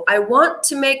do, I want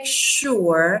to make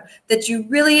sure that you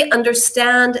really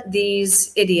understand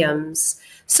these idioms.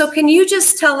 So can you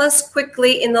just tell us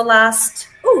quickly in the last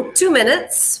 2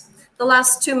 minutes, the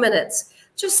last 2 minutes,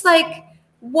 just like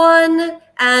 1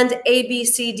 and A, B,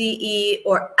 C, D, E,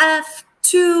 or F,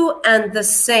 2 and the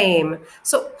same.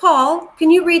 So Paul, can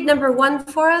you read number 1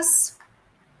 for us?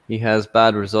 He has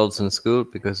bad results in school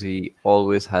because he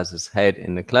always has his head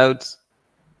in the clouds.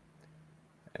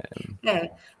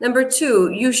 Okay. Number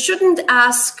 2, you shouldn't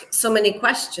ask so many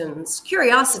questions.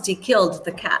 Curiosity killed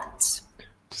the cat.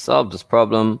 To solve this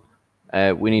problem,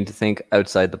 we need to think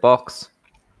outside the box.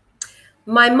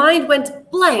 My mind went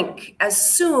blank as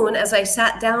soon as I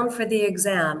sat down for the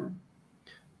exam.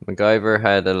 MacGyver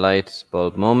had a light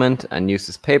bulb moment and used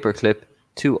his paperclip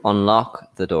to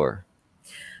unlock the door.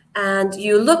 And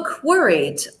you look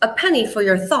worried. A penny for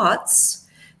your thoughts.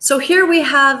 So here we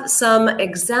have some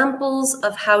examples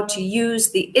of how to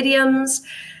use the idioms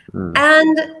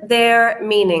and their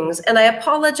meanings. And I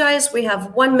apologize, we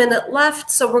have 1 minute left,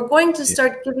 so we're going to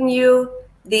start giving you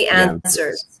the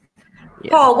answers.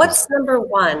 Yeah. Paul, what's number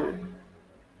 1?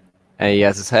 He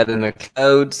has his head in the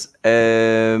clouds.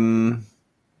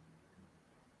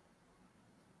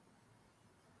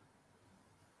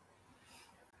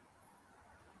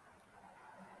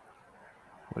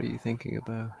 What are you thinking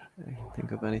about? I can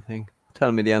think of anything.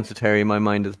 Tell me the answer, Terry. My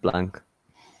mind is blank.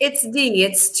 It's D.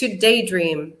 It's to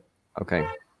daydream. Okay.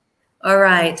 All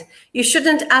right. You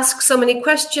shouldn't ask so many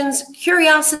questions.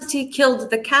 Curiosity killed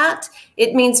the cat.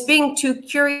 It means being too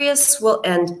curious will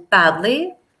end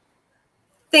badly.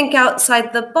 Think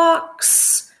outside the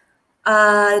box.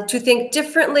 To think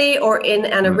differently or in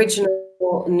an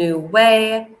original new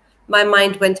way. My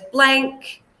mind went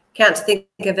blank. Can't think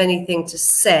of anything to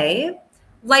say.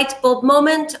 Light bulb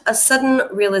moment, a sudden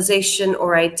realization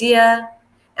or idea.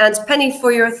 And penny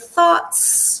for your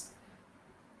thoughts.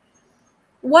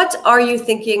 What are you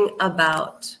thinking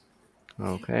about?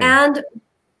 Okay. And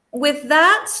with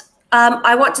that,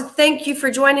 I want to thank you for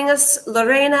joining us,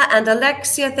 Lorena and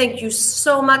Alexia. Thank you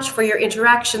so much for your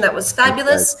interaction. That was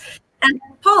fabulous. And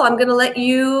Paul, I'm going to let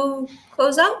you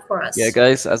close out for us. Yeah,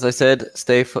 guys, as I said,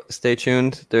 stay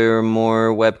tuned. There are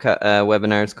more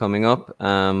webinars coming up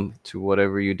to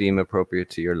whatever you deem appropriate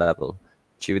to your level.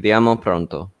 Ci vediamo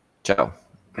pronto. Ciao.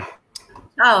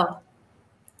 Ciao.